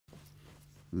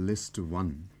List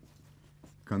 1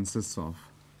 consists of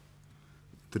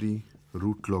 3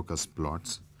 root locus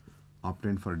plots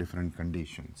obtained for different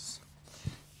conditions.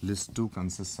 List 2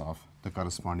 consists of the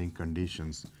corresponding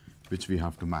conditions which we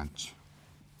have to match.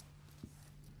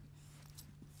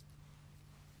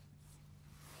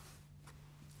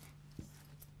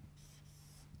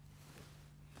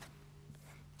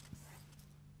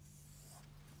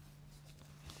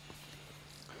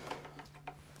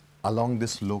 Along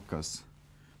this locus,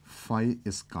 phi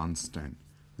is constant,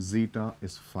 zeta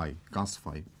is phi, cos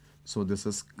phi. So this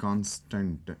is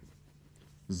constant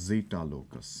zeta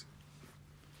locus.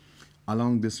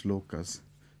 Along this locus,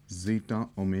 zeta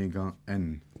omega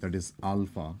n, that is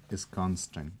alpha, is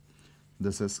constant.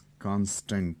 This is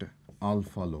constant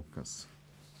alpha locus.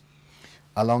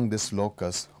 Along this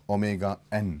locus, omega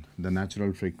n, the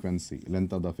natural frequency,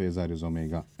 length of the phasor is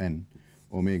omega n.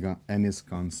 Omega n is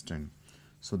constant.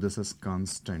 So this is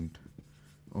constant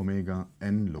omega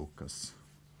n locus.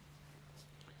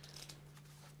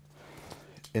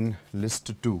 In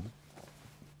list 2,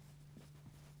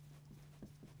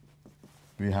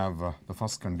 we have the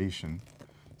first condition,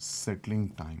 settling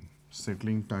time.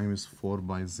 Settling time is 4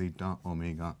 by zeta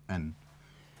omega n.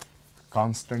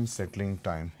 Constant settling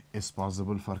time is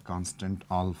possible for constant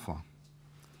alpha.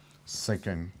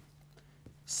 Second,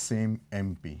 same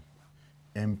MP.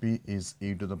 MP is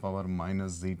e to the power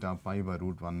minus zeta pi by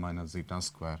root 1 minus zeta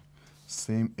square.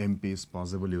 Same MP is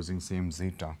possible using same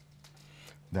zeta.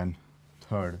 Then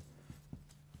third,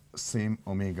 same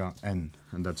omega n,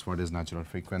 and that's what is natural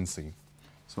frequency.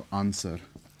 So answer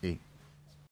A.